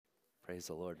Praise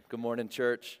the Lord. Good morning,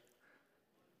 church.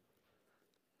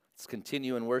 Let's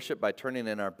continue in worship by turning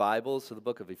in our Bibles to the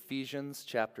book of Ephesians,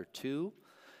 chapter 2.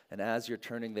 And as you're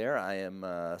turning there, I am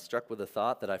struck with the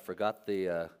thought that I forgot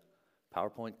the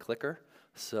PowerPoint clicker.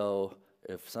 So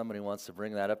if somebody wants to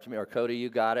bring that up to me, or Cody, you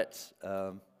got it.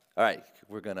 All right,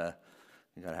 we're gonna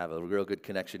have a real good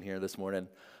connection here this morning.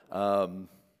 We're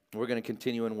going to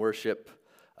continue in worship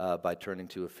by turning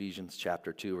to Ephesians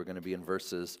chapter 2. We're going to be in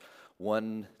verses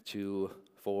 1 to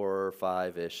 4,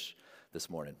 5-ish this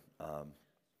morning.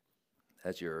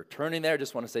 As you're turning there, I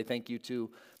just want to say thank you to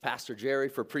Pastor Jerry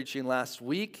for preaching last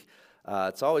week.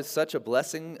 It's always such a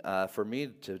blessing for me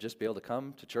to just be able to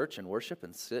come to church and worship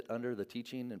and sit under the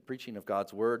teaching and preaching of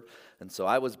God's Word. And so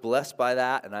I was blessed by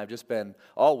that, and I've just been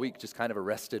all week just kind of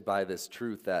arrested by this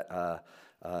truth that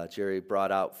Jerry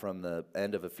brought out from the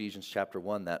end of Ephesians chapter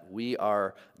 1, that we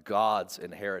are God's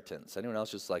inheritance. Anyone else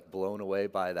just like blown away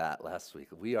by that last week?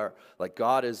 We are, like,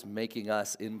 God is making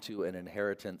us into an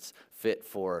inheritance fit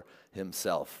for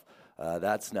himself.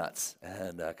 That's nuts,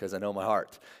 and because I know my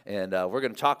heart. And we're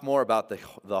going to talk more about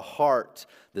the heart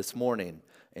this morning.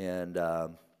 And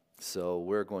so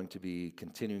we're going to be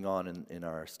continuing on in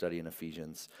our study in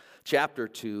Ephesians chapter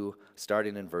 2,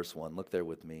 starting in verse 1. Look there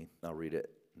with me. I'll read it,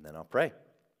 and then I'll pray.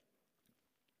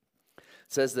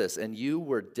 It says this, "And you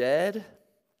were dead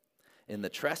in the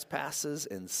trespasses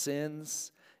and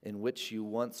sins in which you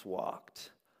once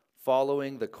walked,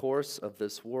 following the course of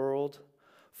this world,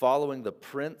 following the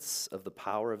prince of the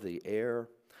power of the air,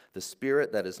 the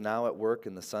spirit that is now at work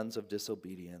in the sons of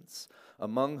disobedience,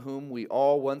 among whom we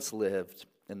all once lived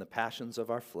in the passions of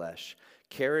our flesh,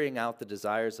 carrying out the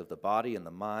desires of the body and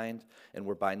the mind, and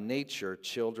were by nature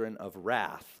children of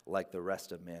wrath like the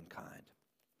rest of mankind.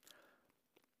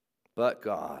 But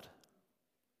God,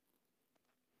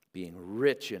 being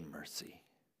rich in mercy,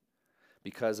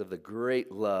 because of the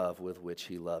great love with which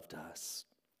he loved us,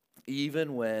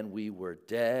 even when we were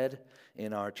dead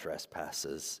in our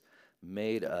trespasses,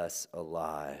 made us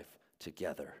alive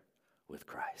together with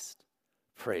Christ."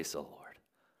 Praise the Lord.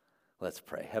 Let's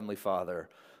pray. Heavenly Father,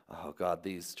 oh God,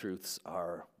 these truths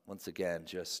are once again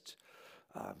just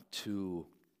too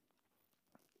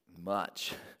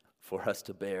much for us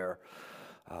to bear.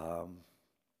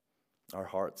 Our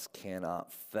hearts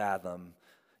cannot fathom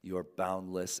your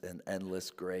boundless and endless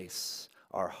grace.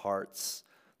 Our hearts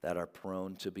that are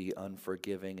prone to be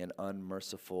unforgiving and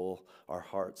unmerciful, our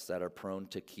hearts that are prone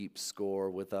to keep score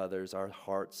with others, our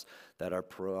hearts that are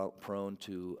prone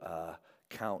to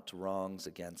count wrongs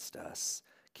against us,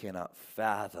 cannot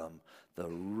fathom the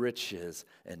riches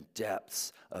and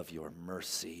depths of your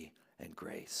mercy and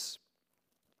grace.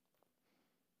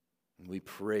 We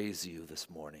praise you this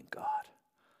morning, God.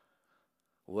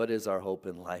 What is our hope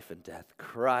in life and death?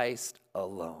 Christ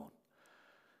alone.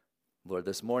 Lord,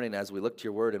 this morning as we look to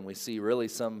your word and we see really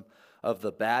some of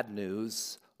the bad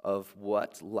news of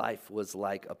what life was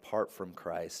like apart from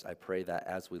Christ, I pray that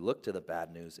as we look to the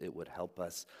bad news, it would help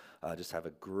us just have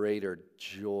a greater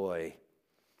joy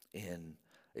in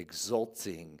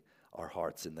exulting our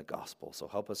hearts in the gospel. So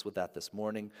help us with that this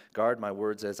morning. Guard my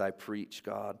words as I preach,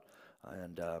 God,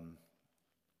 and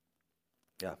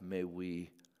may we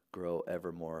grow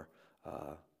ever more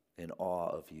in awe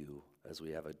of you as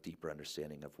we have a deeper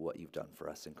understanding of what you've done for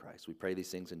us in Christ. We pray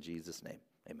these things in Jesus' name.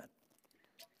 Amen.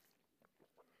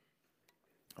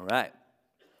 All right.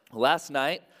 Last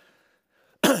night,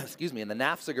 in the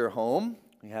Nafziger home,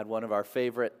 we had one of our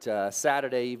favorite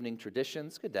Saturday evening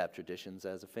traditions. Good to have traditions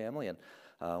as a family, and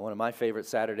one of my favorite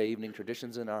Saturday evening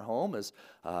traditions in our home is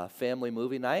family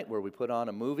movie night, where we put on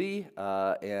a movie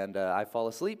and I fall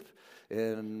asleep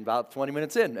in about 20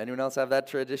 minutes in. Anyone else have that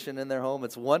tradition in their home?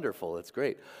 It's wonderful. It's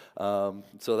great. So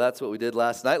that's what we did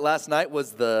last night. Last night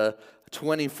was the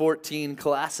 2014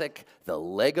 classic, The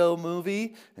Lego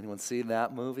Movie. Anyone seen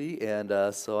that movie?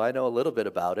 And so I know a little bit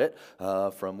about it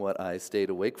from what I stayed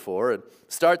awake for. It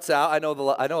starts out, I know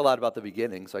a lot about the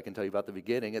beginning, so I can tell you about the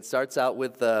beginning. It starts out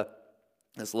with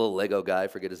this little Lego guy, I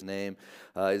forget his name,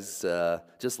 he's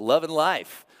just loving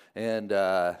life. And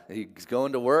he's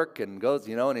going to work and goes,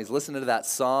 and he's listening to that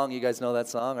song. You guys know that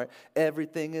song, right?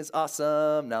 Everything is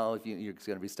awesome. Now, if you're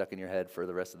going to be stuck in your head for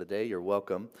the rest of the day, you're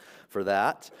welcome for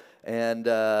that. And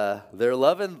they're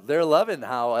loving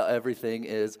how everything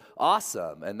is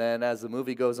awesome. And then as the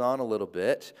movie goes on a little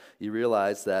bit, you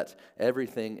realize that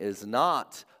everything is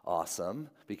not awesome,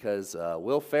 because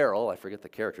Will Ferrell, I forget the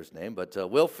character's name, but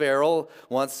Will Ferrell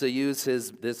wants to use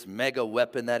this mega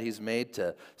weapon that he's made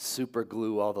to super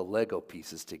glue all the Lego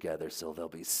pieces together so they'll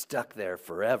be stuck there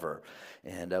forever.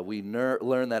 And we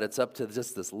learn that it's up to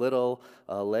just this little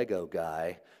Lego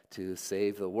guy to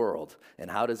save the world.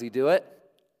 And how does he do it?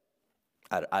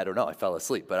 I don't know. I fell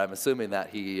asleep, but I'm assuming that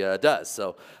he does.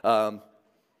 So,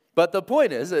 but the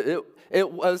point is, I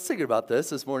was thinking about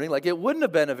this morning. Like, it wouldn't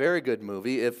have been a very good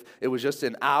movie if it was just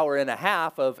an hour and a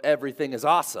half of everything is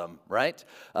awesome, right?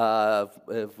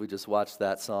 If we just watched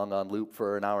that song on loop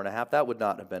for an hour and a half, that would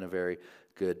not have been a very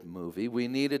good movie. We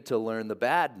needed to learn the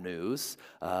bad news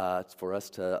for us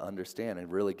to understand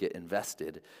and really get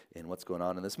invested in what's going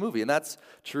on in this movie. And that's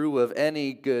true of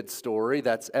any good story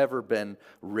that's ever been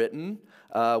written.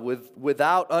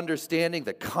 Without understanding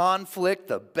the conflict,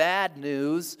 the bad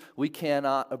news, we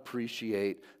cannot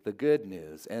appreciate the good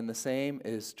news. And the same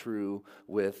is true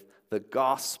with the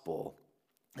gospel.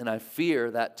 And I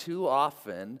fear that too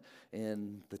often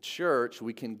in the church,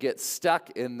 we can get stuck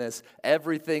in this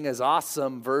everything is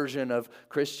awesome version of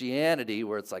Christianity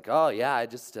where it's like, oh yeah, I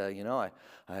just, I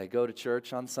go to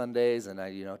church on Sundays and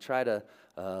I, try to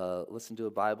listen to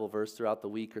a Bible verse throughout the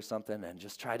week or something and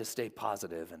just try to stay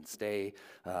positive and stay,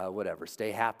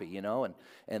 stay happy,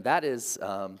 And that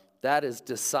is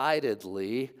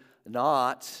decidedly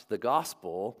not the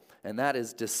gospel, and that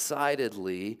is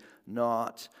decidedly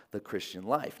not the Christian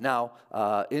life. Now,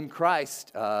 in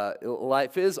Christ,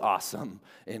 life is awesome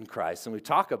in Christ, and we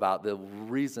talk about the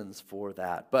reasons for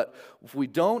that. But if we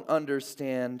don't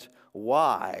understand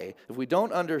why, if we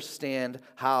don't understand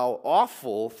how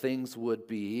awful things would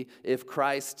be if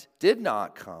Christ did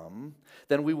not come,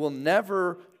 then we will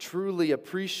never truly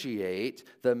appreciate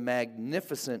the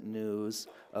magnificent news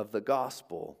of the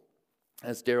gospel.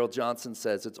 As Darrell Johnson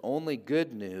says, it's only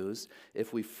good news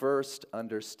if we first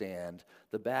understand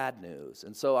the bad news.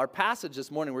 And so our passage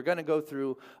this morning, we're going to go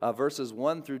through verses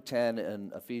 1 through 10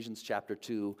 in Ephesians chapter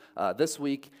 2 this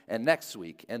week and next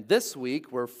week. And this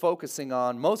week, we're focusing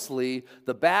on mostly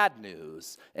the bad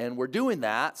news. And we're doing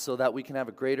that so that we can have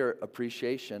a greater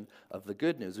appreciation of the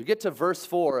good news. We get to verse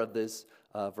 4 of this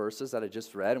verses that I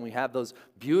just read, and we have those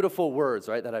beautiful words,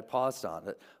 right, that I paused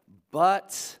on.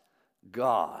 But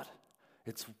God.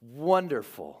 It's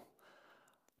wonderful,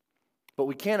 but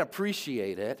we can't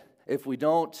appreciate it if we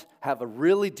don't have a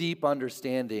really deep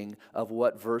understanding of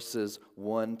what verses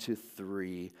 1 to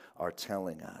 3 are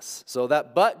telling us. So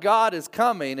that but God is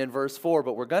coming in verse 4,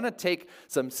 but we're going to take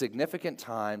some significant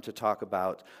time to talk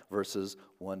about verses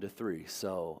 1 to 3.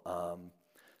 So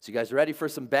you guys ready for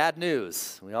some bad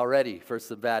news? We all ready for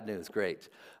some bad news? Great.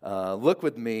 Look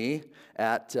with me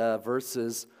at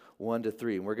verses 1 to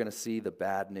 3, and we're going to see the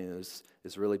bad news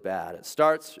is really bad. It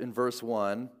starts in verse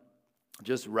 1,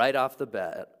 just right off the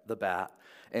bat,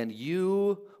 and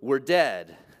you were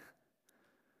dead.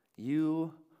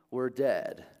 You were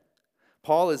dead.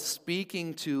 Paul is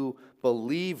speaking to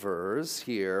believers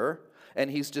here,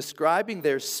 and he's describing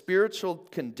their spiritual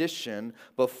condition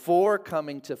before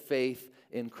coming to faith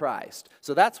in Christ.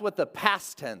 So that's what the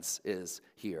past tense is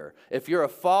here. If you're a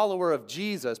follower of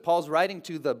Jesus, Paul's writing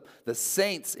to the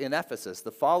saints in Ephesus,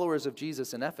 the followers of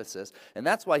Jesus in Ephesus, and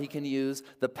that's why he can use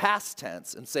the past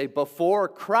tense and say, before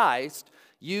Christ,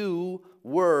 you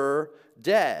were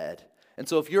dead. And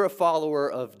so if you're a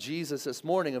follower of Jesus this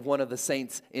morning, of one of the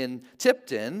saints in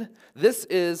Tipton, this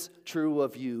is true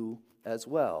of you as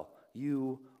well.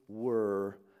 You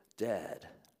were dead.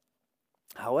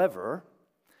 However,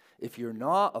 if you're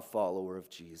not a follower of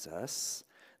Jesus,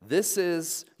 this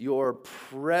is your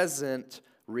present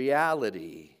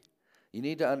reality. You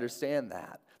need to understand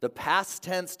that. The past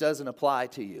tense doesn't apply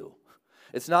to you.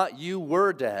 It's not you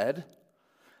were dead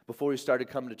before you started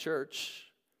coming to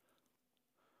church.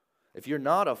 If you're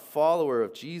not a follower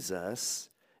of Jesus,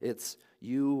 it's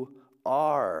you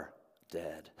are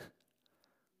dead.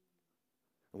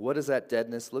 What does that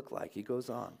deadness look like? He goes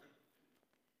on.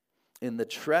 In the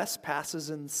trespasses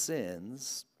and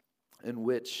sins in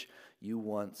which you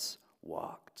once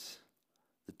walked.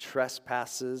 The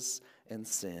trespasses and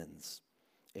sins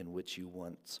in which you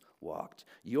once walked.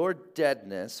 Your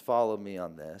deadness, follow me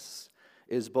on this,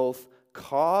 is both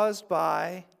caused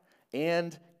by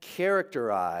and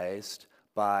characterized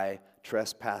by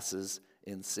trespasses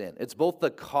in sin. It's both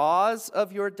the cause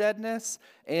of your deadness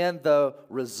and the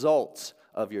result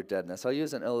of your deadness. I'll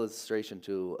use an illustration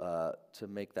to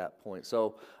make that point.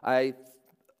 So I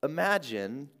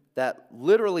imagine that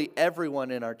literally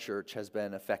everyone in our church has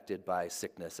been affected by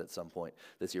sickness at some point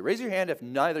this year. Raise your hand if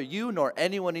neither you nor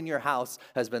anyone in your house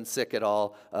has been sick at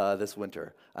all this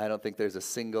winter. I don't think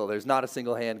there's not a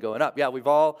single hand going up. Yeah, we've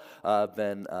all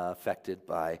been affected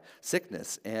by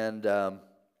sickness. And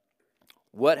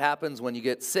what happens when you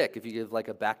get sick if you get like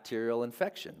a bacterial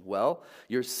infection? Well,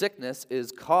 your sickness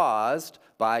is caused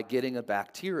by getting a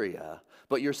bacteria,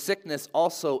 but your sickness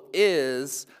also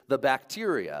is the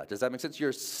bacteria. Does that make sense?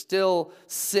 You're still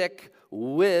sick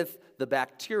with the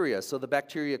bacteria. So the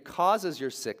bacteria causes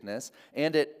your sickness,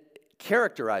 and it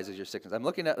characterizes your sickness. I'm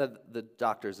looking at the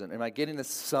doctors, and am I getting this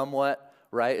somewhat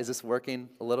right? Is this working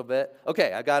a little bit?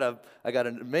 Okay, I got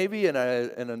a maybe and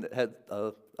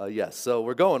a yes. So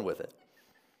we're going with it.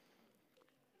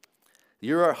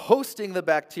 You are hosting the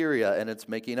bacteria, and it's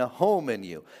making a home in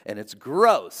you, and it's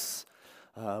gross.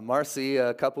 Marcy,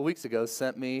 a couple weeks ago,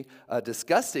 sent me a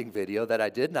disgusting video that I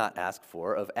did not ask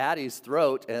for of Addie's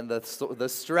throat and the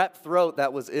strep throat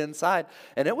that was inside.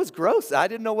 And it was gross. I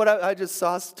didn't know what I just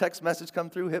saw a text message come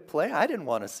through, hit play. I didn't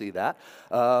want to see that.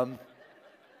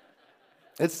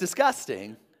 It's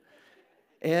disgusting.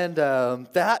 And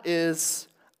that is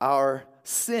our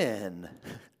sin.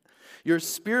 You're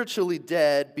spiritually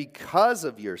dead because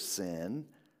of your sin.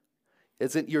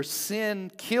 Isn't your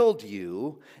sin killed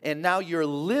you, and now you're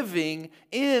living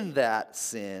in that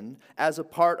sin as a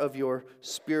part of your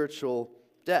spiritual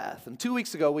death. And 2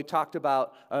 weeks ago we talked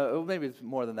about, maybe it's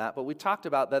more than that, but we talked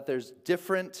about that there's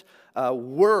different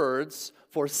words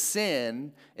for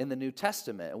sin in the New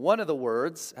Testament. And one of the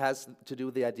words has to do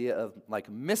with the idea of like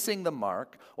missing the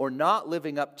mark or not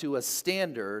living up to a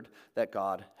standard that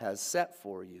God has set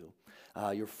for you.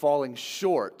 You're falling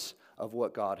short of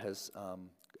what God has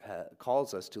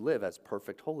calls us to live as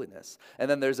perfect holiness. And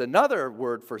then there's another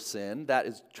word for sin that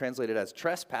is translated as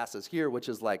trespasses here, which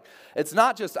is like, it's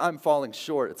not just I'm falling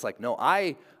short. It's like, no,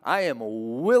 I am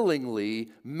willingly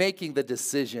making the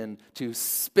decision to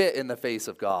spit in the face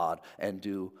of God and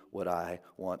do what I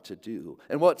want to do.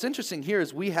 And what's interesting here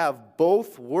is we have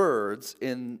both words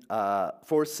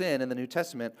for sin in the New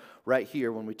Testament right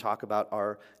here when we talk about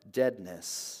our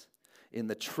deadness. In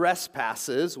the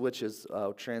trespasses, which is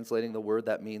translating the word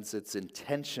that means it's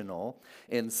intentional.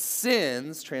 In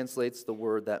sins translates the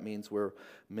word that means we're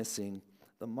missing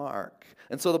the mark.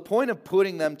 And so the point of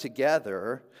putting them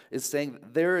together is saying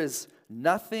there is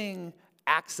nothing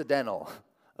accidental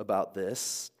about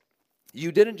this.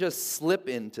 You didn't just slip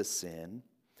into sin.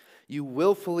 You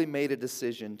willfully made a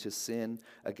decision to sin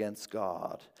against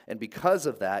God. And because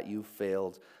of that, you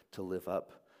failed to live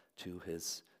up to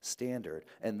his standard.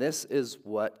 And this is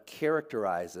what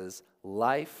characterizes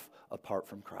life apart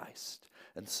from Christ.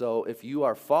 And so if you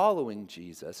are following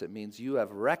Jesus, it means you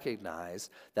have recognized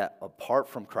that apart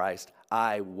from Christ,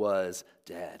 I was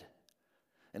dead.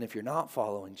 And if you're not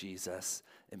following Jesus,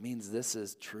 it means this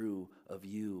is true of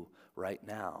you right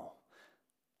now.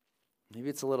 Maybe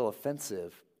it's a little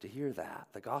offensive to hear that.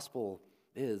 The gospel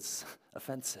is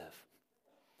offensive.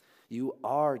 You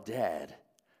are dead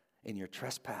in your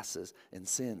trespasses and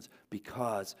sins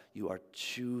because you are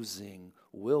choosing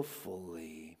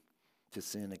willfully to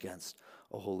sin against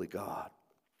a holy God.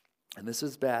 And this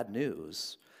is bad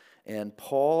news. And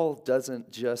Paul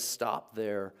doesn't just stop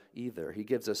there either. He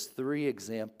gives us 3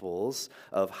 examples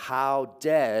of how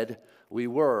dead we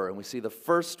were. And we see the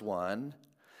first one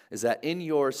is that in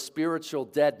your spiritual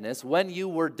deadness, when you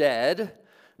were dead,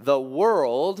 the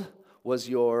world was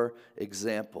your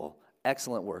example.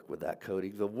 Excellent work with that, Cody.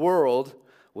 The world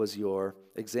was your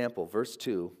example. Verse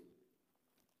 2.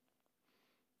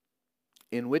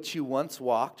 In which you once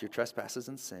walked, your trespasses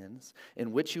and sins,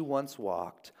 in which you once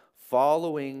walked,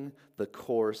 following the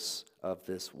course of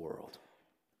this world.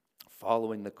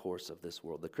 Following the course of this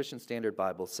world. The Christian Standard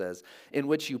Bible says, in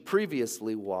which you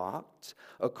previously walked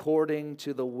according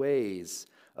to the ways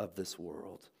of this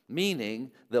world.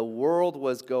 Meaning, the world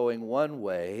was going one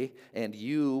way, and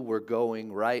you were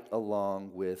going right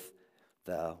along with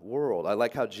the world. I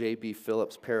like how J.B.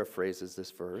 Phillips paraphrases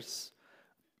this verse.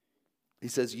 He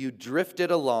says, you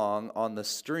drifted along on the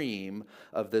stream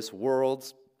of this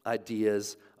world's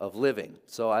ideas of living.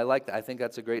 So I think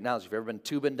that's a great analogy. If you've ever been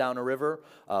tubing down a river,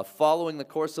 following the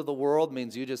course of the world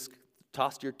means you just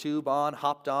tossed your tube on,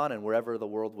 hopped on, and wherever the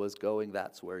world was going,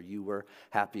 that's where you were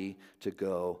happy to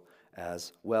go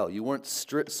as well. You weren't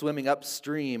swimming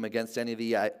upstream against any of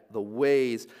the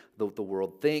ways the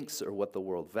world thinks or what the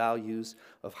world values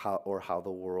of how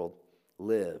the world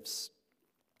lives.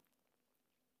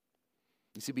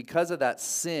 You see, because of that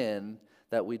sin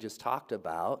that we just talked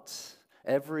about,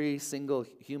 every single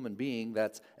human being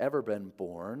that's ever been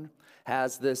born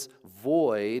has this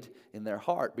void in their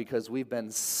heart because we've been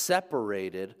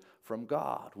separated from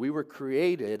God. We were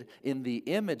created in the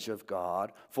image of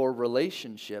God for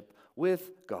relationship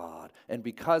with God. And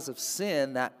because of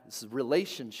sin, that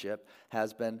relationship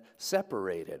has been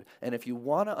separated. And if you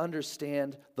want to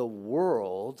understand the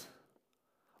world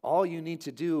All you need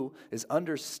to do is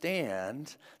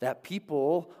understand that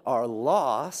people are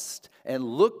lost and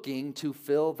looking to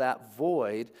fill that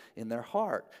void in their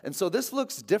heart. And so this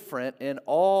looks different in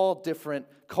all different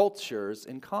cultures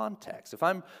and contexts. If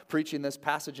I'm preaching this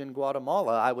passage in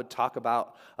Guatemala, I would talk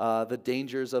about the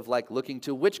dangers of like looking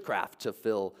to witchcraft to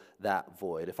fill that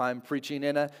void. If I'm preaching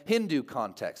in a Hindu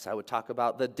context, I would talk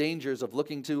about the dangers of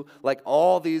looking to like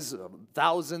all these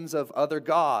thousands of other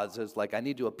gods as like I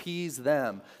need to appease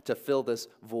them to fill this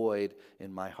void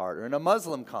in my heart. Or in a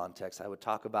Muslim context, I would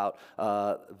talk about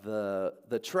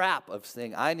the trap of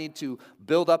saying I need to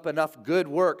build up enough good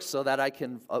works so that I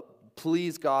can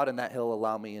please God and that He'll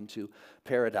allow me into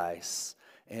paradise.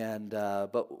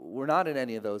 But we're not in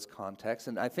any of those contexts.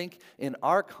 And I think in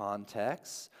our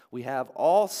context, we have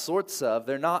all sorts of,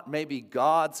 they're not maybe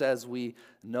gods as we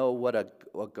know what a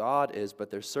God is,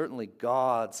 but they're certainly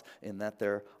gods in that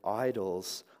they're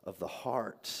idols of the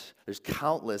heart. There's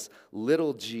countless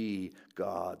little g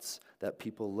gods that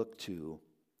people look to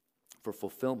for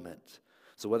fulfillment.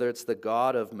 So whether it's the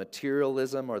God of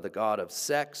materialism or the God of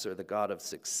sex or the God of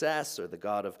success or the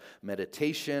God of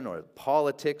meditation or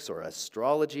politics or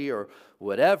astrology or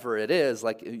whatever it is,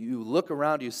 like you look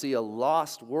around, you see a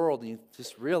lost world and you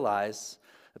just realize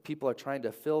that people are trying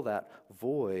to fill that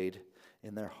void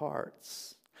in their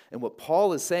hearts. And what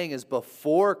Paul is saying is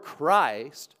before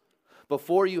Christ,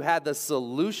 before you had the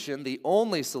solution, the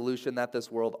only solution that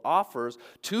this world offers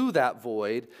to that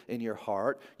void in your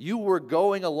heart, you were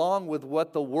going along with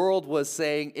what the world was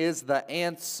saying is the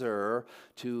answer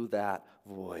to that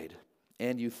void.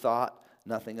 And you thought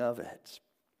nothing of it.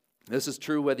 This is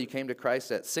true whether you came to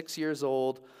Christ at 6 years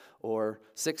old or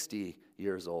 60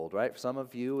 years old, right? For some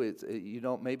of you, you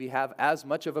don't maybe have as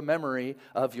much of a memory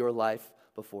of your life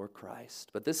before Christ.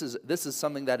 But this is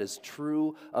something that is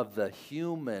true of the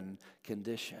human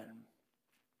condition.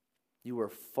 You were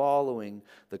following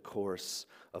the course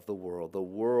of the world. The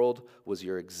world was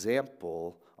your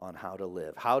example on how to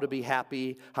live, how to be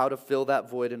happy, how to fill that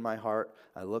void in my heart.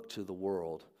 I looked to the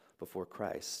world before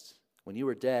Christ. When you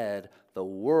were dead, the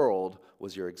world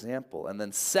was your example. And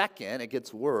then second, it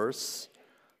gets worse.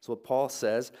 That's what Paul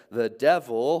says. The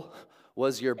devil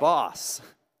was your boss.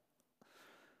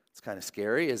 It's kind of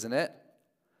scary, isn't it?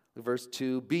 Verse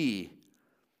 2b,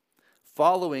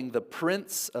 following the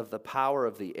prince of the power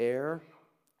of the air,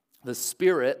 the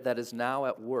spirit that is now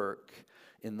at work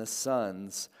in the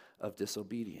sons of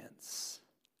disobedience.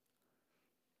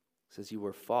 It says you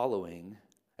were following,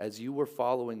 as you were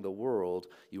following the world,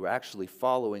 you were actually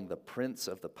following the prince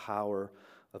of the power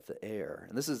of the air.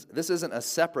 And this isn't a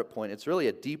separate point. It's really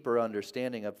a deeper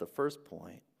understanding of the first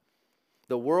point.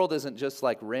 The world isn't just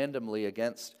like randomly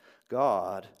against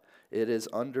God. It is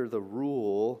under the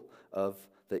rule of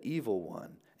the evil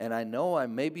one. And I know I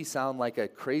maybe sound like a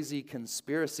crazy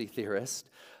conspiracy theorist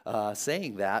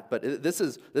saying that, but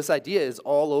this idea is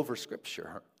all over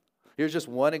Scripture. Here's just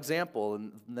one example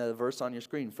in the verse on your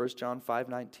screen, 1 John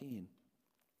 5:19.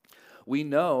 We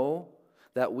know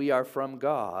that we are from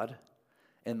God,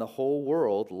 and the whole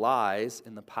world lies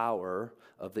in the power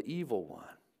of the evil one.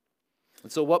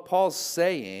 And so what Paul's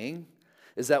saying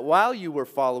is that while you were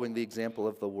following the example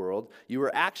of the world, you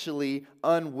were actually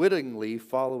unwittingly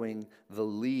following the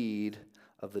lead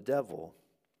of the devil.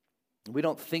 We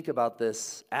don't think about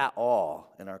this at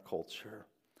all in our culture.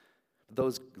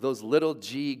 Those little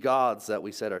g gods that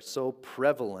we said are so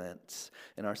prevalent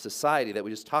in our society that we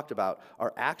just talked about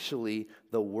are actually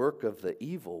the work of the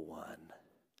evil one.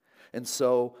 And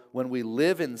so when we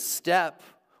live in step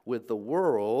with the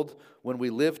world, when we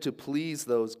live to please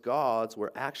those gods, we're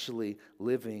actually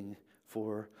living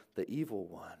for the evil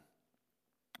one.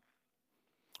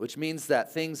 Which means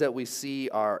that things that we see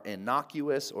are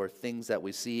innocuous or things that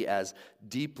we see as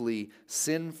deeply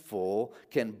sinful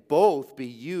can both be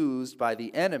used by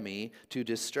the enemy to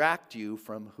distract you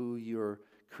from who you're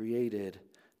created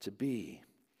to be.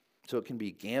 So it can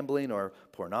be gambling or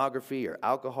pornography or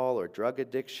alcohol or drug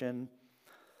addiction,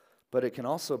 but it can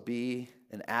also be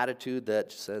an attitude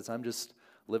that says, I'm just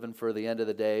living for the end of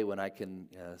the day when I can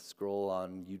scroll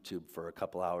on YouTube for a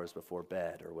couple hours before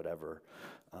bed or whatever.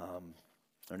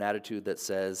 Or an attitude that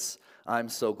says, I'm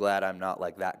so glad I'm not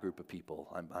like that group of people.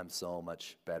 I'm so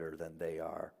much better than they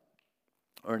are.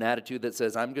 Or an attitude that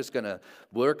says, I'm just going to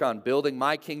work on building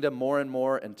my kingdom more and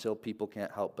more until people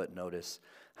can't help but notice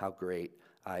how great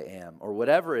I am. Or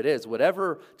whatever it is,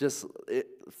 whatever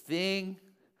thing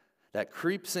that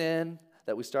creeps in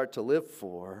that we start to live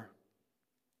for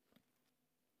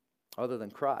other than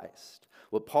Christ.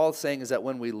 What Paul's saying is that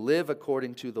when we live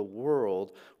according to the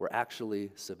world, we're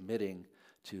actually submitting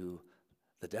to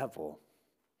the devil.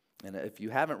 And if you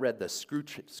haven't read the Screw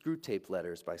Tape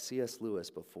Letters by C.S. Lewis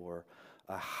before,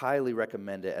 I highly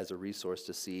recommend it as a resource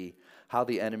to see how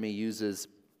the enemy uses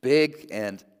big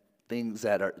things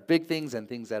and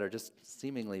things that are just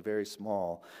seemingly very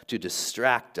small to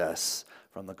distract us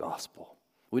from the gospel.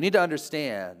 We need to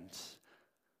understand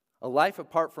a life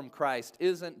apart from Christ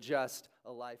isn't just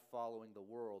a life following the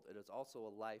world. It is also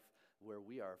a life where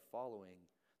we are following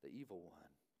the evil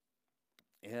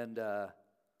one. And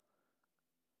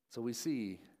so we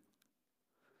see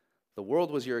the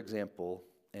world was your example,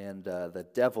 and the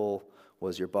devil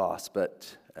was your boss.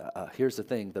 But here's the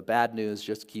thing, the bad news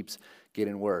just keeps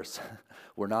getting worse.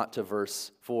 We're not to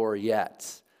verse 4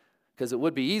 yet. Because it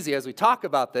would be easy as we talk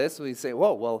about this, we say,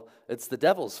 whoa, well, it's the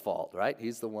devil's fault, right?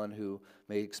 He's the one who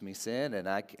makes me sin, and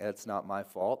it's not my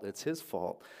fault, it's his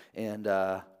fault. And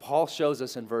Paul shows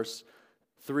us in verse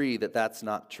 3 that that's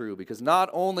not true, because not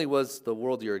only was the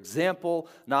world your example,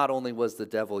 not only was the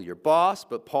devil your boss,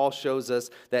 but Paul shows us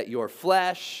that your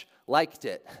flesh liked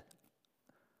it.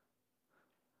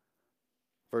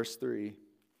 Verse 3,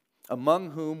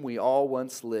 among whom we all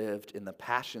once lived in the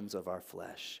passions of our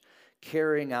flesh,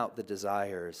 carrying out the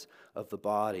desires of the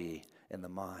body and the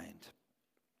mind.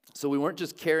 So we weren't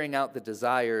just carrying out the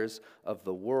desires of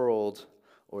the world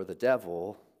or the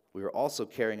devil, we were also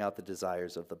carrying out the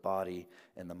desires of the body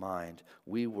and the mind.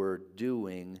 We were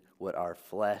doing what our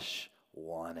flesh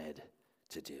wanted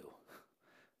to do.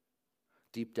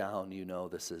 Deep down, you know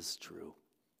this is true.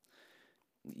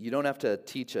 You don't have to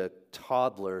teach a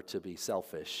toddler to be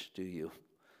selfish, do you?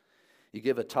 You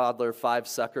give a toddler 5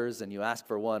 suckers and you ask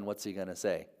for one, what's he going to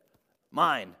say?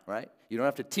 Mine, right? You don't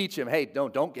have to teach him, hey,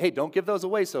 don't give those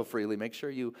away so freely. Make sure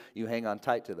you hang on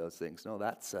tight to those things. No,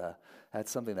 that's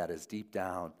something that is deep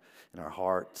down in our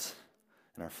hearts,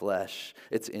 in our flesh.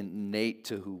 It's innate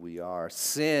to who we are.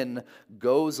 Sin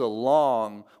goes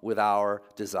along with our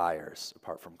desires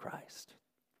apart from Christ.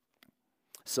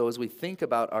 So as we think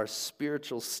about our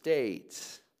spiritual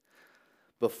state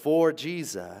before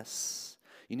Jesus,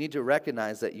 you need to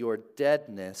recognize that your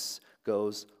deadness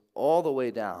goes all the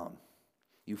way down.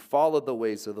 You followed the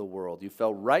ways of the world. You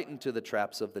fell right into the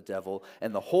traps of the devil,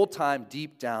 and the whole time,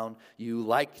 deep down, you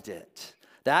liked it.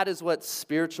 That is what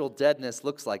spiritual deadness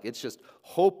looks like. It's just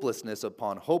hopelessness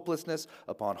upon hopelessness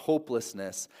upon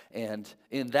hopelessness. And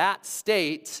in that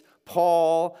state,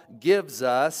 Paul gives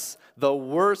us the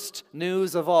worst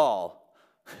news of all.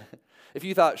 If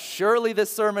you thought, surely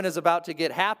this sermon is about to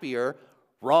get happier,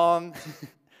 wrong.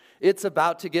 It's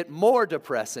about to get more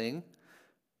depressing,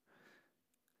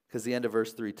 because the end of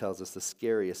verse 3 tells us the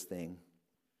scariest thing.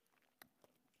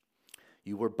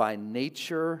 You were by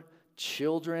nature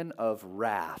children of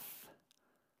wrath,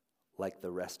 like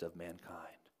the rest of mankind.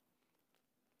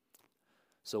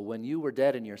 So when you were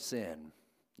dead in your sin,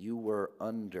 you were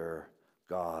under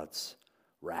God's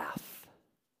wrath.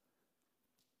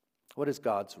 What is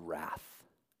God's wrath?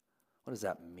 What does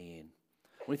that mean?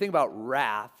 When we think about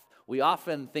wrath, we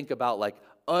often think about like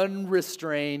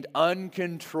unrestrained,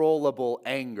 uncontrollable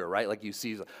anger, right? Like you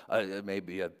see,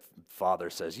 maybe a father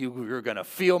says, you're going to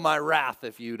feel my wrath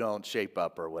if you don't shape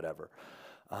up or whatever.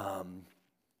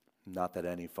 Not that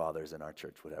any fathers in our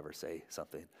church would ever say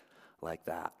something like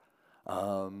that.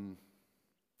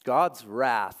 God's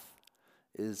wrath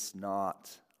is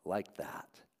not like that.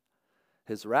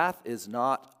 His wrath is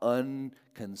not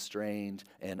unconstrained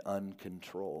and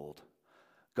uncontrolled.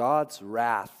 God's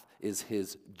wrath is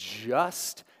his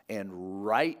just and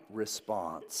right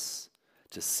response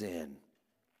to sin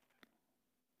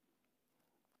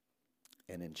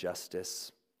and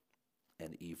injustice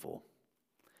and evil.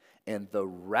 And the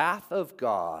wrath of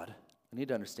God, you need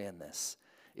to understand this,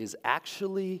 is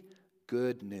actually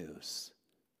good news.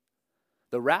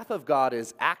 The wrath of God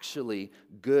is actually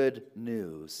good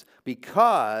news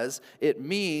because it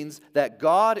means that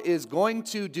God is going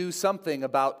to do something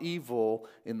about evil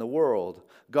in the world.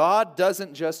 God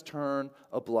doesn't just turn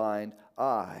a blind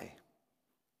eye.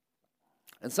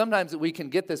 And sometimes we can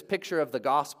get this picture of the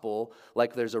gospel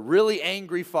like there's a really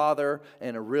angry Father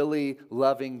and a really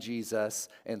loving Jesus.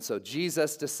 And so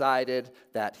Jesus decided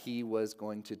that he was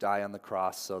going to die on the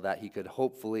cross so that he could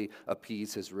hopefully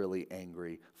appease his really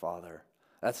angry Father.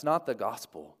 That's not the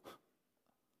gospel.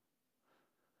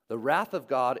 The wrath of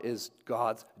God is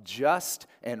God's just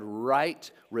and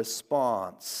right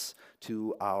response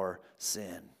to our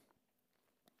sin.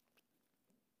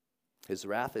 His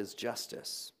wrath is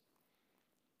justice.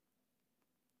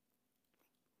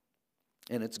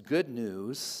 And it's good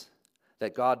news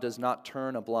that God does not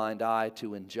turn a blind eye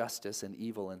to injustice and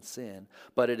evil and sin,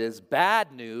 but it is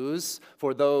bad news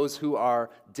for those who are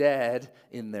dead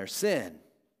in their sin.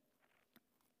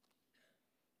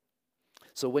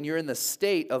 So when you're in the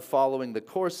state of following the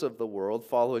course of the world,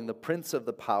 following the prince of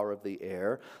the power of the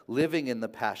air, living in the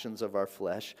passions of our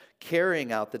flesh,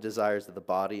 carrying out the desires of the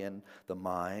body and the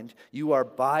mind, you are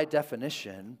by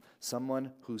definition someone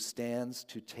who stands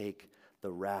to take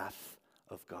the wrath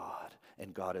of God.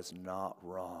 And God is not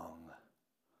wrong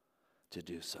to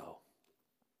do so.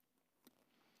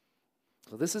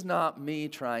 So this is not me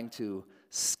trying to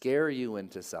scare you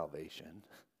into salvation.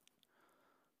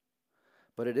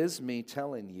 But it is me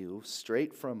telling you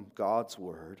straight from God's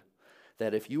word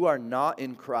that if you are not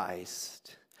in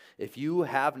Christ, if you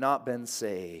have not been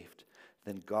saved,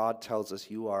 then God tells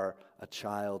us you are a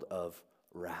child of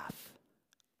wrath.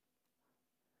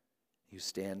 You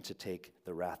stand to take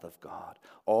the wrath of God.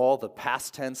 All the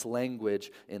past tense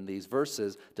language in these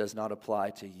verses does not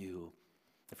apply to you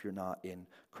if you're not in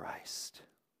Christ.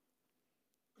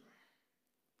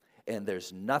 And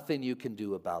there's nothing you can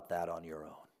do about that on your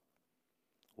own.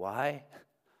 Why?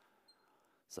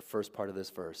 It's the first part of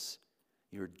this verse.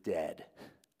 You're dead.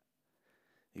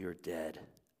 You're dead.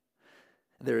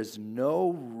 There is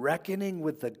no reckoning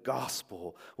with the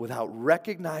gospel without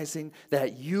recognizing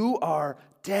that you are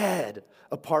dead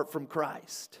apart from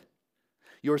Christ.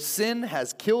 Your sin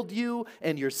has killed you,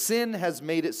 and your sin has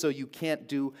made it so you can't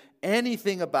do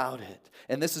anything about it.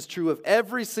 And this is true of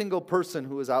every single person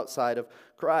who is outside of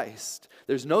Christ.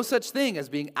 There's no such thing as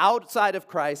being outside of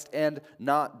Christ and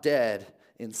not dead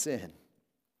in sin.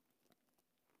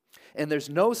 And there's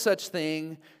no such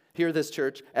thing, hear this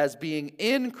church, as being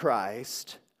in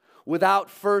Christ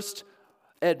without first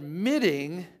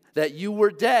admitting that you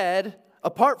were dead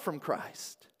apart from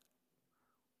Christ.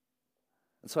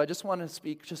 And so I just want to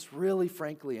speak just really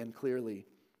frankly and clearly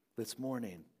this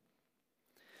morning.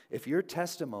 If your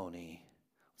testimony,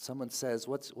 someone says,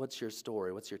 what's your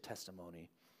story? What's your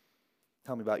testimony?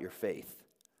 Tell me about your faith.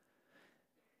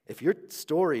 If your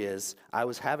story is, I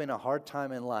was having a hard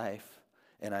time in life,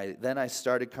 and then I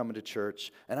started coming to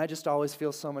church, and I just always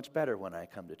feel so much better when I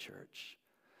come to church.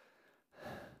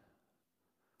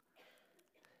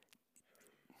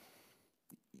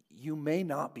 You may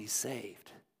not be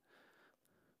saved.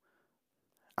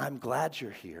 I'm glad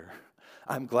you're here.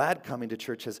 I'm glad coming to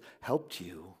church has helped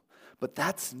you. But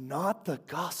that's not the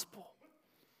gospel.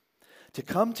 To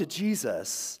come to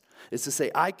Jesus is to say,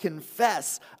 I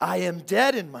confess I am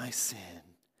dead in my sin.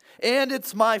 And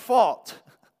it's my fault.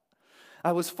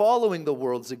 I was following the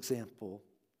world's example.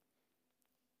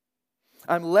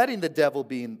 I'm letting the devil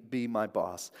be my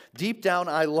boss. Deep down,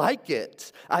 I like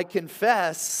it. I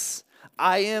confess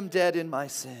I am dead in my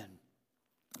sin.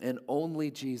 And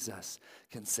only Jesus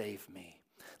can save me.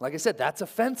 Like I said, that's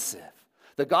offensive.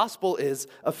 The gospel is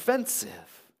offensive.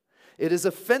 It is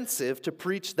offensive to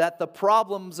preach that the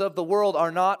problems of the world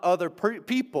are not other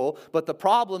people, but the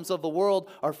problems of the world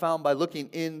are found by looking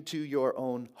into your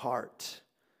own heart.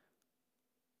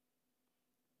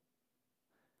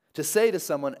 To say to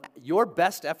someone, your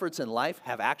best efforts in life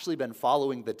have actually been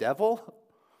following the devil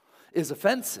is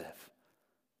offensive.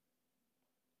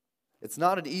 It's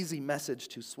not an easy message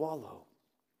to swallow,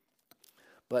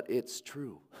 but it's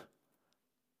true.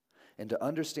 And to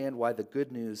understand why the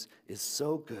good news is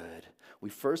so good, we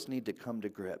first need to come to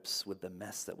grips with the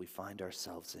mess that we find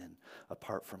ourselves in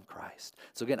apart from Christ.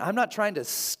 So again, I'm not trying to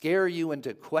scare you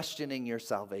into questioning your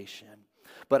salvation,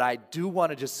 but I do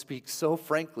want to just speak so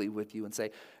frankly with you and say,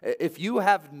 if you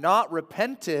have not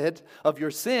repented of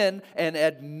your sin and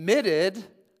admitted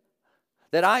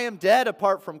that I am dead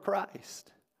apart from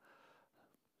Christ,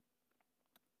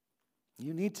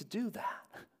 you need to do that.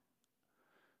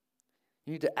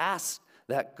 You need to ask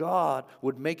that God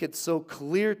would make it so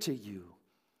clear to you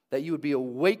that you would be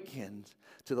awakened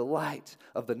to the light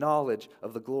of the knowledge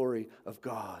of the glory of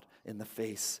God in the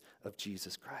face of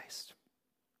Jesus Christ.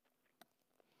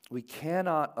 We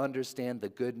cannot understand the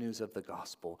good news of the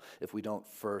gospel if we don't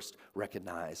first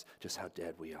recognize just how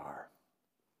dead we are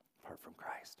apart from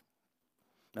Christ.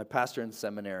 My pastor in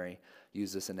seminary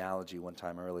used this analogy one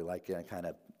time. I really like it.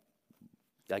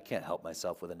 I can't help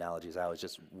myself with analogies. I always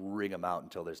just ring them out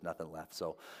until there's nothing left.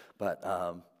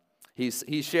 He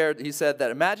said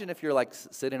that imagine if you're like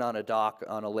sitting on a dock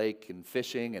on a lake and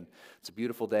fishing, and it's a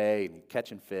beautiful day and you're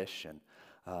catching fish and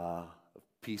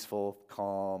peaceful,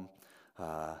 calm,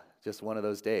 just one of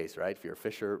those days, right? If you're a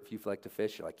fisher, if you like to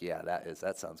fish, you're like, yeah,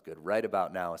 that sounds good right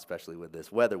about now, especially with this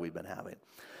weather we've been having.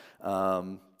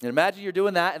 And imagine you're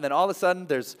doing that, and then all of a sudden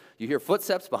you hear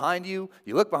footsteps behind you.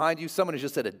 You look behind you, someone is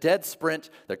just at a dead sprint.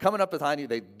 They're coming up behind you.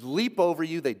 They leap over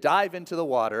you. They dive into the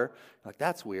water. You're like,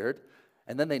 that's weird.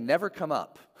 And then they never come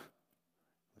up.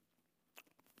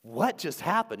 What just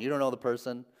happened? You don't know the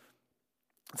person.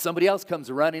 Somebody else comes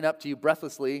running up to you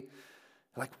breathlessly.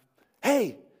 Like,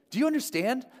 hey, do you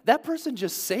understand? That person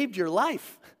just saved your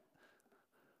life.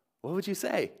 What would you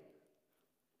say?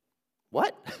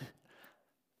 What?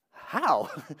 How?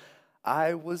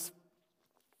 I was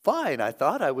fine. I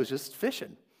thought I was just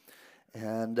fishing.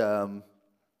 And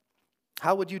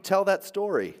how would you tell that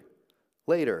story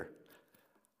later?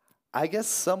 I guess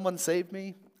someone saved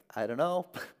me. I don't know.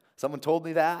 Someone told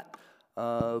me that.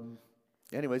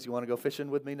 Anyways, you want to go fishing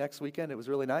with me next weekend? It was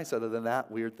really nice other than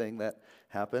that weird thing that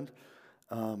happened.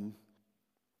 I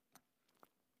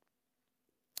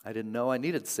didn't know I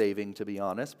needed saving, to be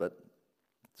honest, but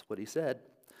that's what he said.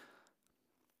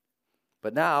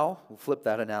 But now, we'll flip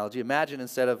that analogy. Imagine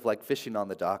instead of like fishing on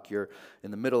the dock, you're in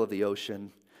the middle of the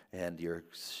ocean and you're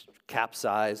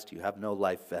capsized, you have no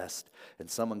life vest, and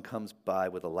someone comes by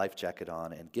with a life jacket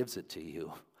on and gives it to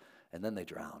you, and then they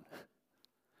drown.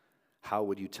 How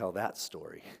would you tell that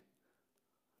story?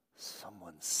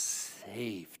 Someone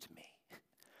saved me.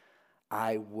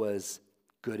 I was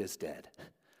good as dead.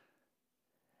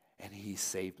 And he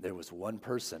saved, there was one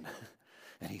person,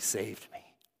 and he saved me.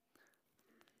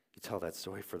 You tell that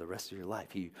story for the rest of your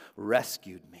life. He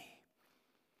rescued me.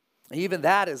 Even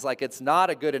that is like, it's not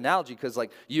a good analogy because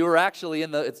like you were actually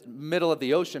in the middle of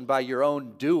the ocean by your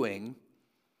own doing.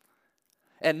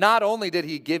 And not only did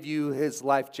he give you his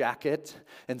life jacket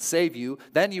and save you,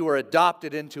 then you were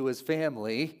adopted into his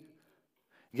family,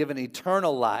 given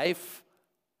eternal life.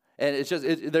 And it's just,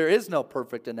 there is no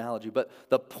perfect analogy. But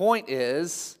the point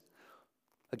is,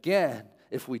 again,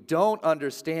 if we don't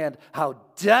understand how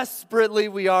desperately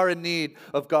we are in need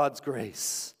of God's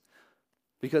grace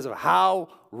because of how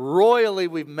royally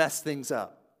we've messed things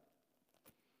up,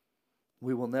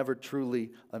 we will never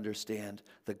truly understand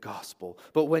the gospel.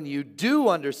 But when you do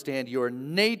understand your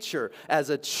nature as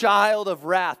a child of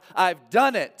wrath, I've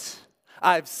done it.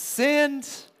 I've sinned.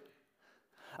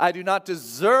 I do not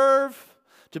deserve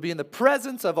to be in the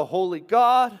presence of a holy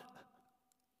God.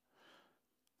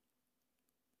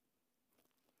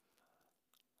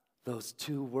 Those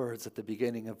two words at the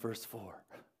beginning of verse 4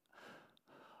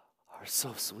 are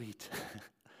so sweet.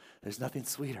 There's nothing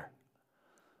sweeter.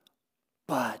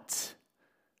 But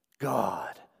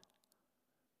God.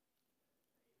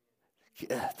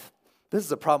 This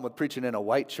is a problem with preaching in a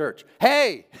white church.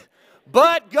 Hey,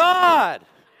 but God.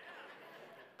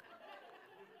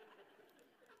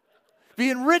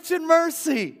 Being rich in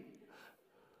mercy.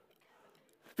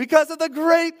 Because of the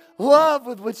great love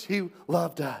with which he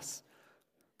loved us.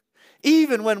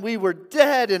 Even when we were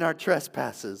dead in our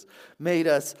trespasses, made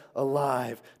us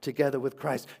alive together with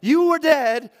Christ. You were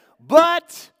dead,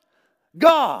 but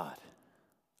God.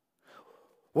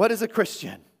 What is a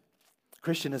Christian? A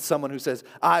Christian is someone who says,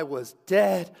 I was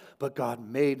dead, but God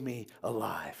made me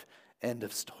alive. End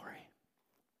of story.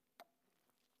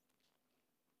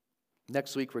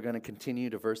 Next week, we're going to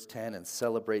continue to verse 10 and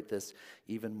celebrate this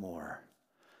even more.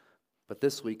 But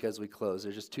this week, as we close,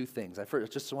 there's just two things. I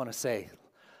just want to say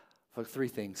three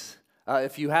things.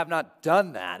 If you have not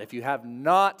done that, if you have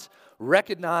not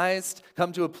recognized,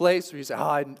 come to a place where you say,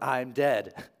 I'm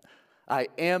dead. I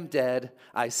am dead.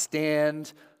 I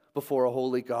stand before a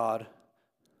holy God,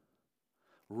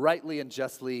 rightly and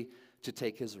justly to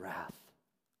take his wrath.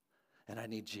 And I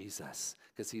need Jesus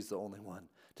because he's the only one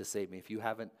to save me. If you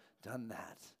haven't done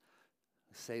that,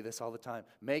 I say this all the time.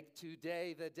 Make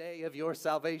today the day of your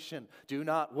salvation. Do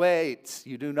not wait.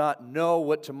 You do not know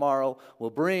what tomorrow will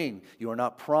bring. You are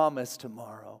not promised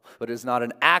tomorrow. But it is not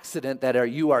an accident that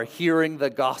you are hearing the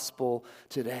gospel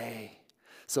today.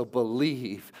 So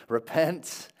believe,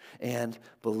 repent, and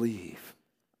believe.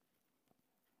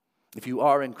 If you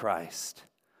are in Christ,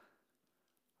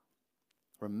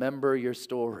 remember your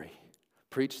story.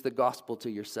 Preach the gospel to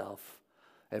yourself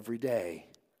every day.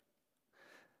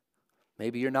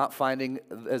 Maybe you're not finding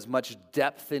as much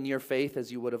depth in your faith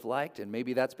as you would have liked, and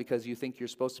maybe that's because you think you're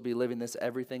supposed to be living this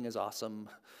everything is awesome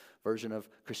version of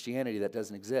Christianity that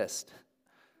doesn't exist.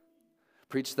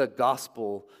 Preach the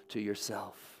gospel to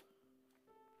yourself.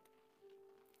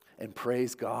 And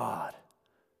praise God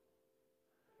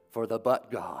for the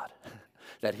but God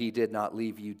that he did not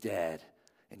leave you dead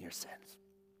in your sins.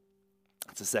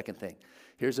 That's the second thing.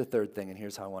 Here's a third thing, and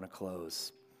here's how I want to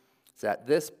close. It's that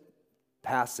this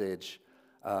passage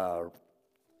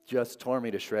just tore me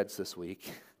to shreds this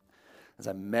week as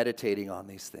I'm meditating on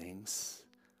these things.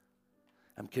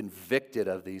 I'm convicted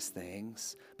of these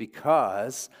things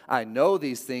because I know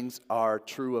these things are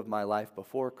true of my life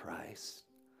before Christ.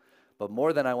 But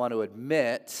more than I want to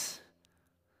admit,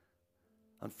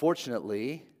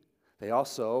 unfortunately, they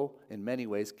also, in many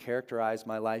ways, characterize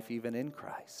my life even in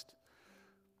Christ.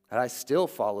 And I still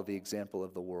follow the example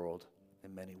of the world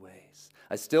in many ways.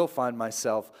 I still find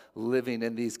myself living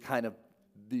in these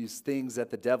things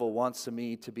that the devil wants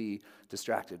me to be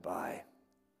distracted by.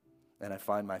 And I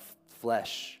find my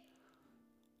flesh,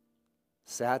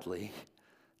 sadly,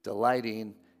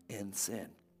 delighting in sin.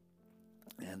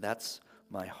 And that's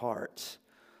my heart.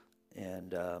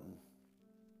 And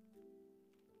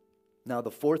now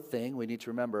the fourth thing we need to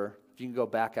remember, if you can go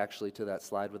back actually to that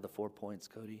slide with the 4 points,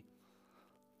 Cody.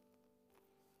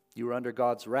 You were under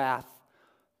God's wrath.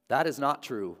 That is not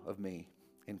true of me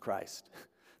in Christ.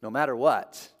 No matter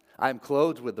what, I am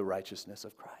clothed with the righteousness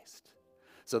of Christ.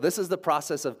 So this is the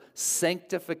process of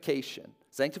sanctification.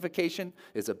 Sanctification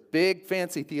is a big,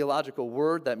 fancy theological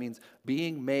word that means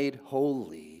being made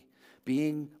holy,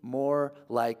 being more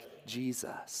like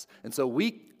Jesus. And so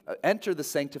we enter the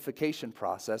sanctification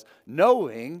process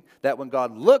knowing that when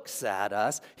God looks at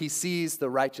us, he sees the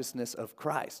righteousness of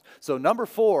Christ. So number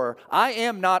 4, I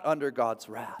am not under God's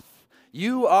wrath.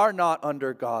 You are not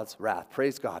under God's wrath.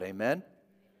 Praise God, amen?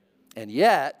 And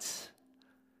yet,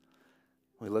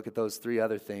 we look at those 3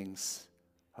 other things.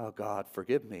 Oh God,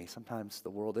 forgive me. Sometimes the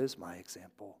world is my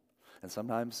example. And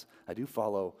sometimes I do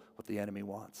follow what the enemy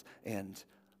wants. And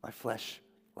my flesh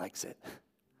likes it.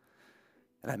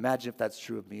 And I imagine if that's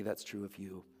true of me, that's true of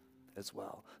you as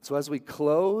well. So as we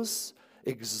close,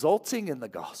 exulting in the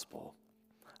gospel,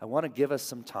 I want to give us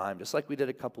some time, just like we did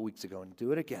a couple weeks ago, and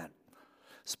do it again.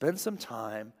 Spend some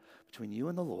time between you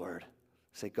and the Lord.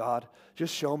 Say, God,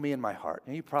 just show me in my heart.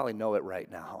 And you probably know it right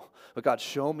now. But God,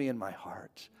 show me in my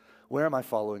heart. Where am I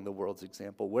following the world's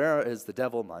example? Where is the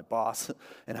devil my boss?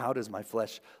 And how does my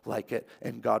flesh like it?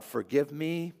 And God, forgive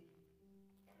me.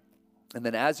 And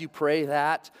then as you pray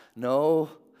that, know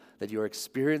that you're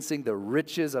experiencing the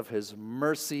riches of his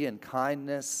mercy and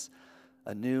kindness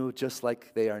anew, just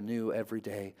like they are new every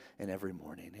day and every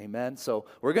morning. Amen? So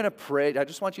we're going to pray. I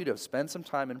just want you to spend some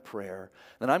time in prayer.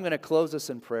 Then I'm going to close us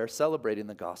in prayer, celebrating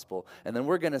the gospel. And then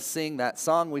we're going to sing that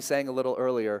song we sang a little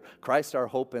earlier, Christ our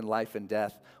hope in life and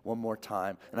death, one more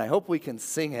time. And I hope we can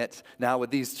sing it now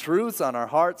with these truths on our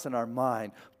hearts and our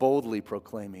mind, boldly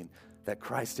proclaiming that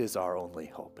Christ is our only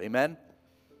hope. Amen?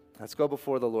 Let's go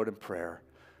before the Lord in prayer,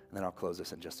 and then I'll close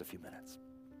this in just a few minutes.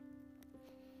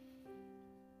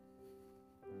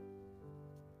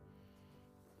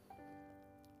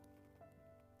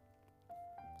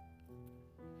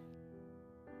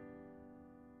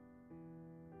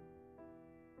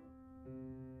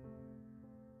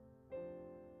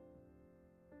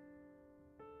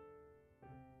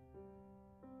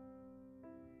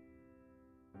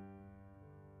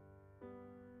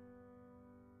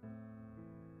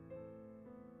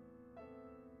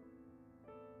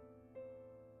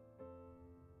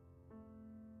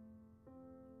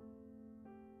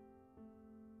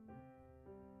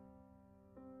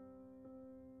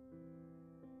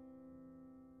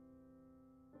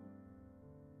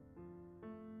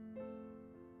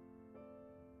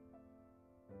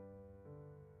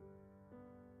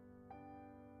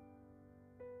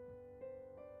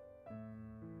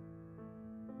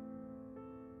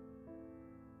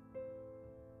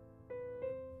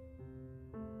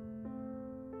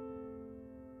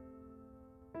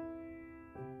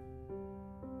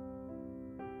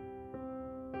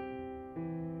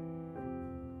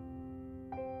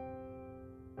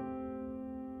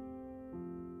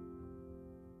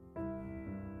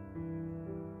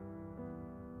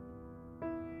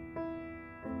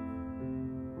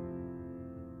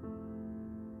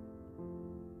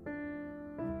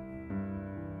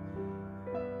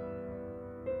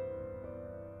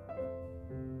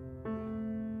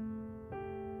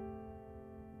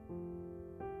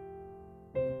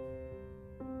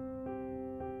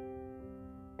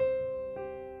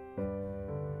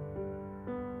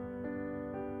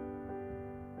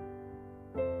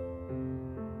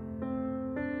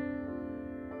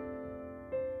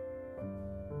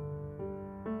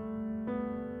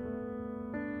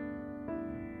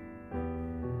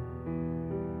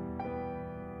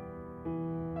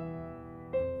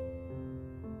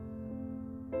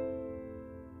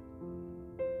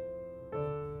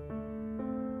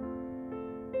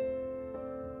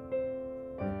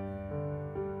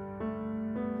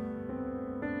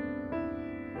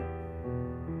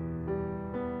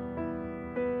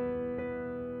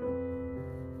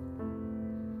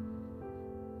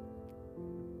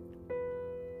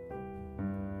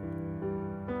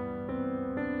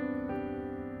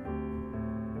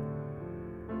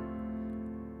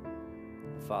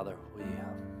 Father, we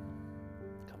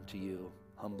come to you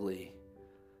humbly,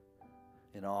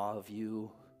 in awe of you.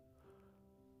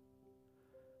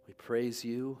 We praise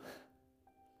you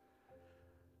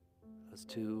as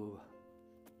two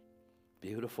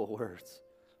Beautiful words.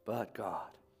 But God,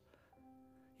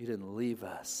 you didn't leave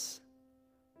us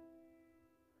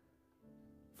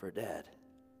for dead.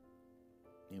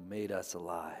 You made us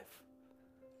alive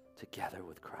together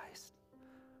with Christ.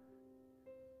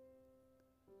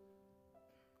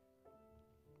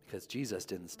 Because Jesus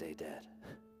didn't stay dead.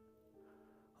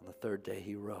 On the third day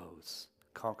he rose,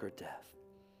 conquered death.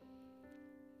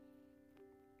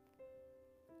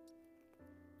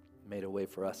 Made a way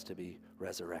for us to be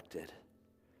resurrected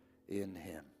in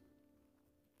him.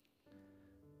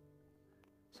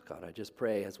 So God, I just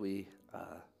pray as we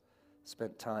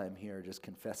spent time here just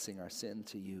confessing our sin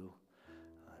to you,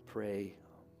 I pray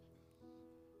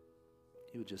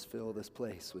you would just fill this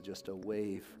place with just a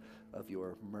wave of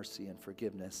your mercy and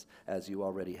forgiveness as you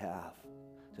already have.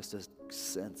 Just a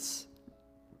sense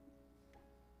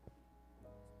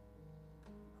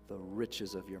of the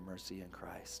riches of your mercy in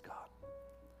Christ, God.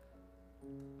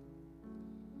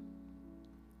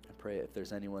 I pray if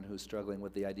there's anyone who's struggling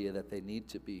with the idea that they need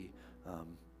to be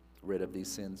rid of these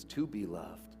sins to be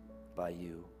loved by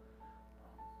you,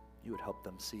 you would help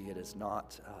them see it is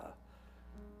not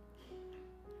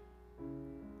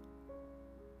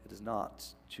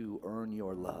to earn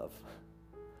your love,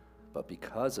 but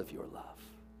because of your love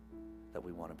that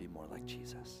we want to be more like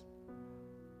Jesus.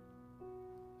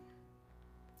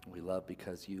 We love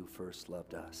because you first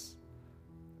loved us.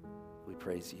 We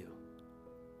praise you.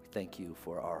 We thank you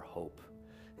for our hope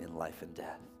in life and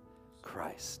death,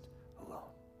 Christ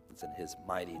alone. It's in his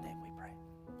mighty name we pray.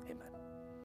 Amen.